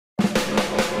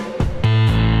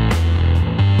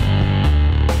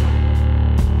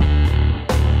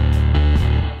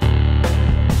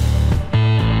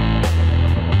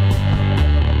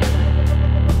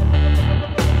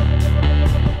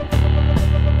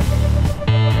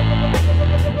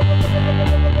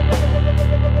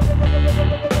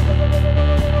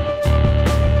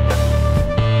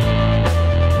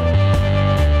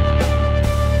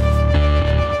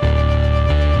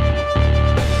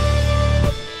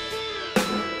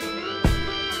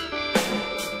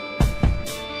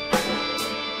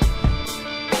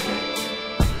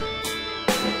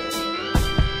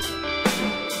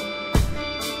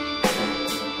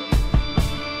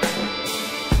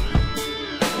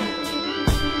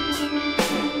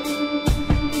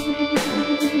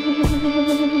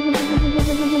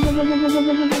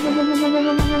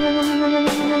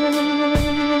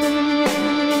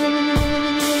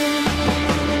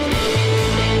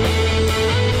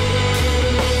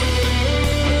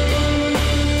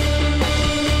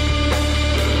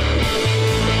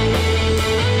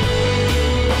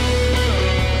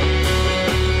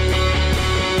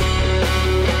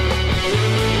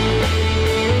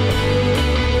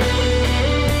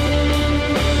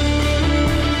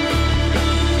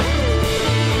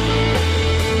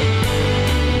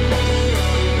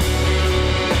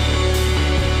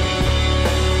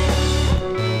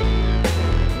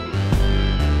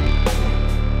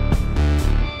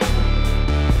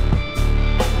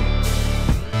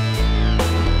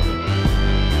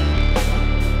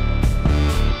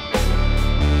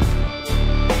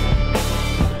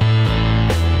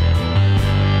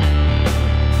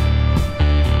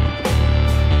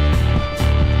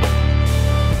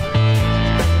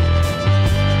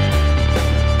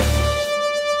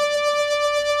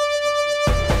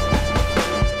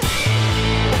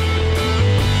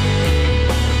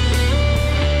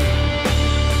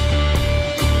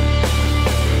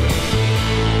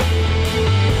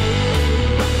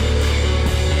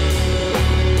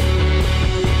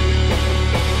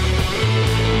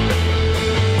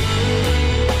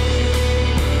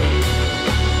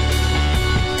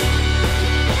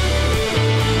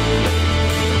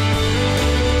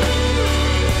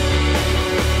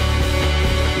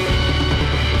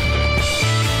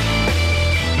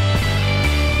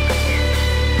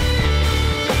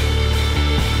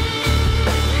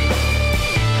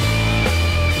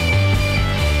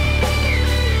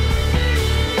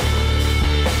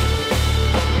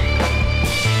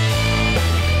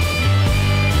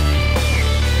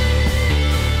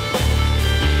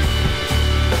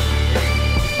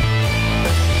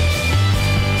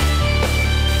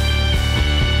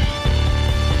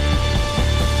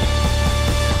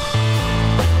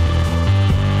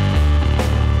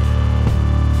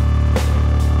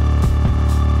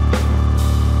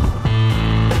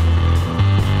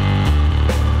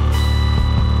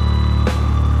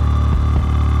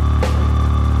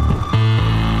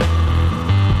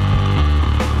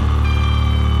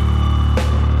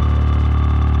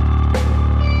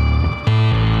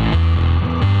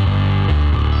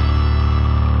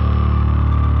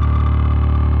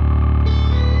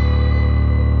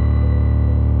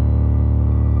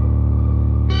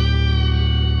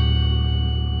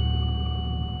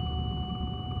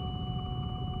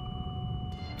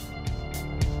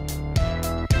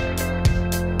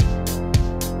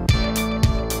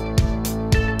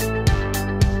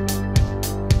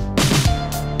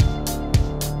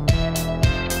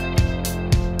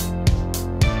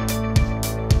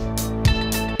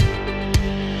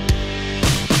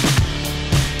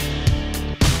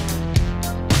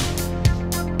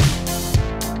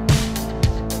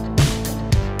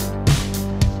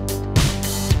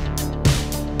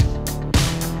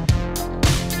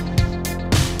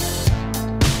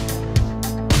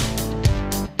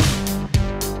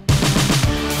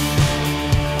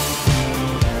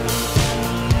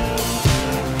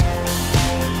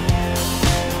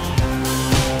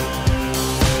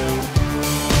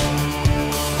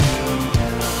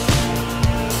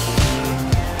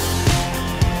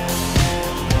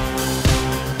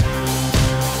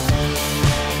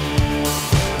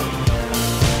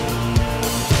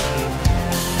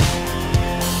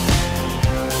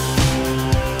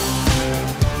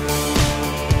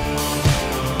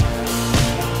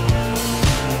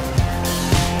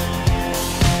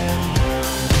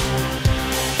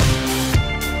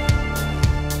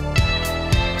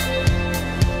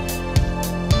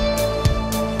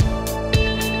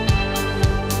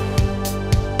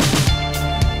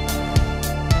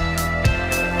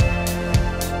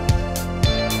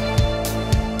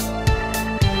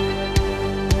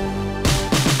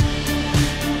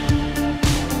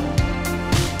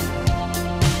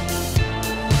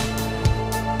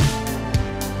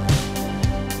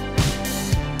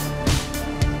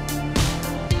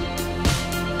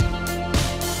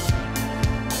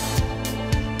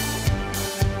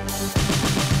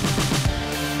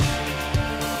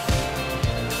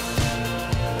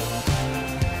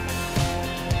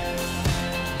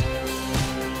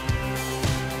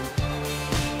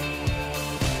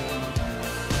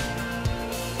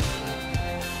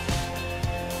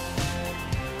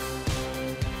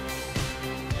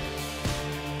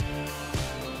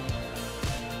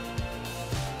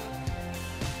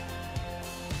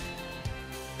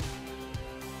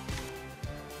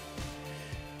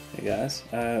Hey guys,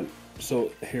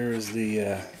 so here's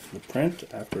the print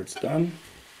after it's done.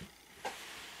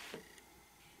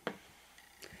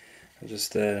 I'm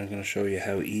going to show you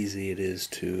how easy it is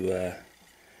to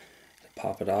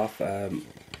pop it off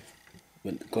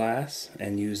with glass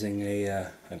and using a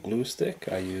glue stick.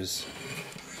 There's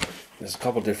a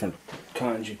couple different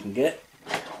kinds you can get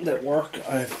that work.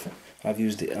 I've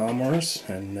used the Elmer's,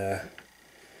 and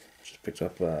just picked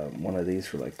up one of these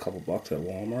for like a couple bucks at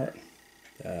Walmart.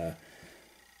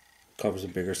 Covers a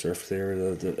bigger surface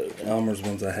area. The Elmer's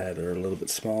ones I had are a little bit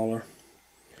smaller,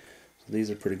 so these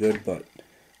are pretty good. But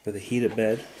with a heated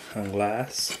bed on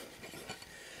glass,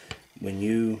 when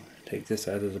you take this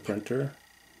out of the printer,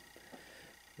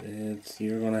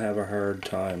 you're going to have a hard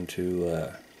time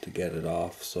to get it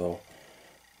off. So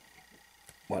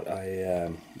what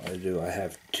I do, I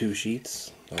have 2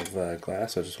 sheets of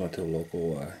glass. I just went to a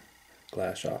local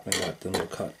glass shop and got them to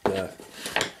cut to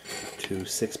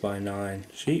 6x9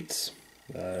 sheets.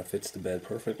 Fits the bed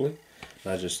perfectly.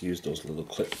 And I just used those little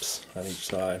clips on each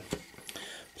side.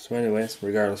 So anyways,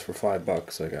 regardless, for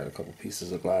 $5 I got a couple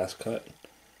pieces of glass cut.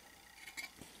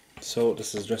 So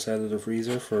this is just out of the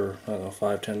freezer for, I don't know,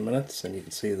 5-10 minutes, and you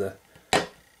can see a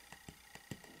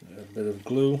bit of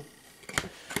glue.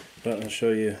 But I'm going to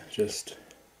show you just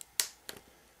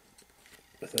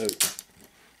without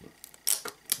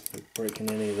breaking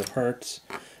any of the parts.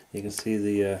 You can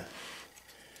see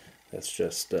that's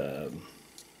just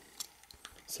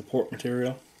support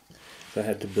material. So I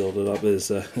had to build it up.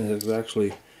 It's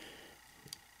actually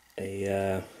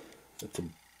it's a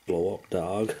blow up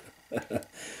dog.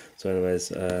 So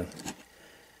anyways,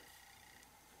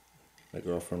 my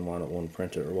girlfriend wanted one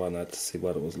printed or whatnot to see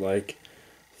what it was like.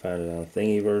 Found it on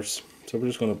Thingiverse. So we're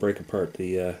just going to break apart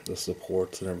the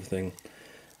supports and everything,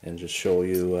 and just show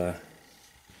you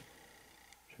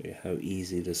how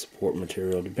easy the support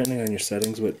material, depending on your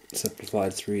settings with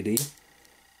Simplified 3D,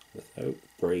 without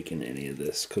breaking any of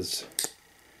this, because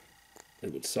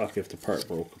it would suck if the part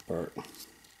broke apart,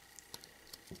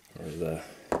 or it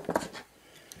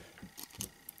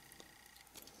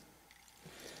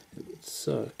would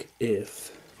suck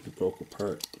if it broke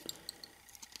apart.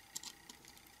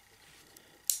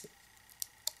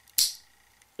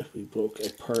 If we broke a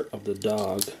part of the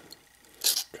dog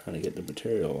trying to get the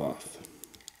material off.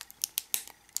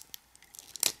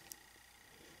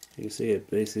 You can see it,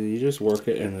 basically you just work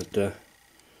it and it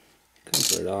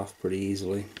comes right off pretty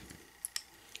easily.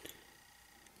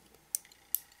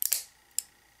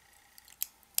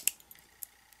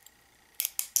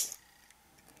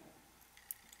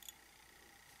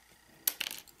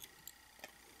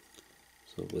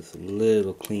 So with a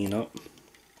little cleanup,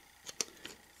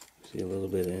 see a little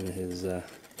bit in his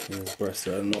breast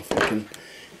there. I don't know if I can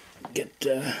get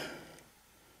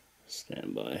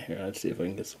stand by here. Let's see if I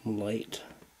can get some light.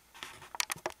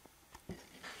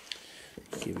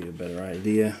 Give you a better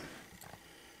idea.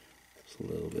 Just a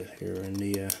little bit here in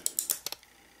the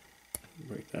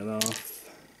break that off.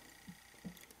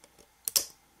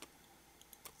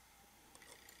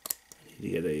 I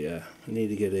need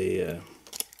to get a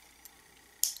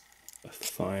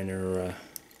finer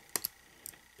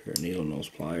pair of needle nose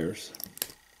pliers.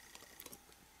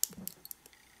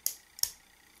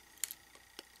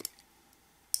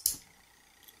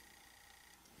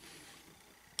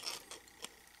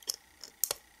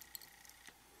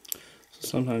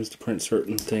 Sometimes to print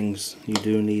certain things, you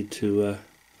do need to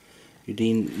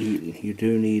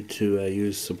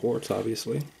use supports.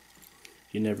 Obviously,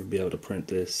 you'd never be able to print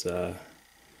this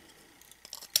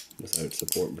without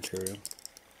support material.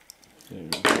 There we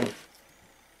go.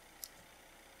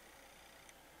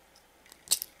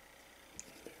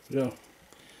 There we go.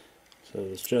 So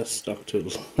it's just stuck to a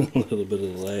little bit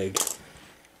of the leg.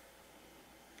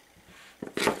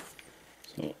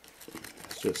 So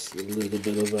it's just a little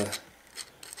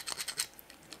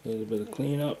bit of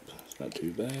cleanup. It's not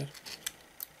too bad.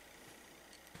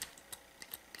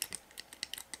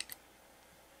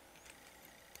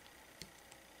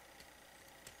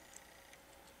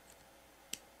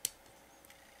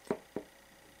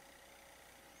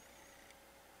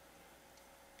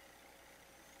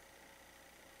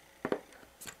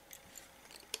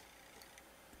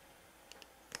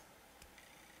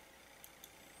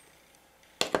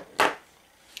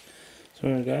 So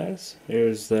alright guys,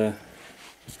 here's the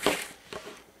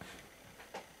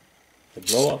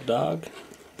blow-up dog,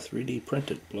 3D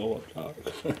printed blow-up dog.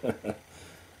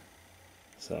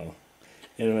 So,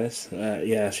 anyways,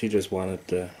 yeah, she just wanted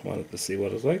to see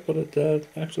what it was like, but it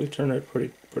actually turned out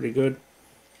pretty good.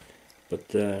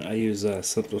 But I use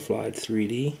Simplified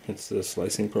 3D. It's a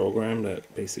slicing program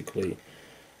that basically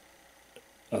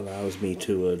allows me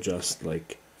to adjust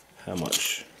like how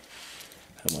much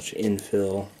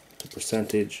infill, the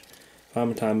percentage. If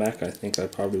I'm time back, I think I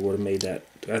probably would have made that.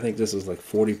 I think this is like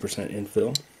 40%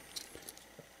 infill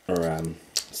or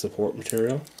support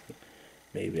material.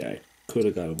 Maybe I could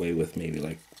have got away with maybe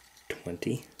like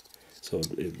 20, so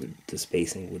the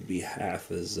spacing would be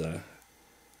half as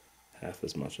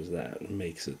much as that. It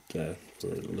makes it for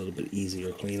a little bit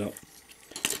easier cleanup,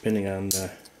 depending on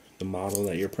the model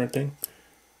that you're printing.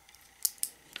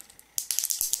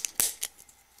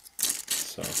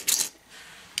 So,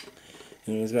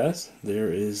 anyways, guys,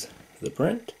 there is the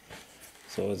print.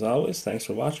 So as always, thanks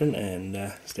for watching,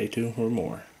 and stay tuned for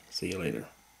more. See you later.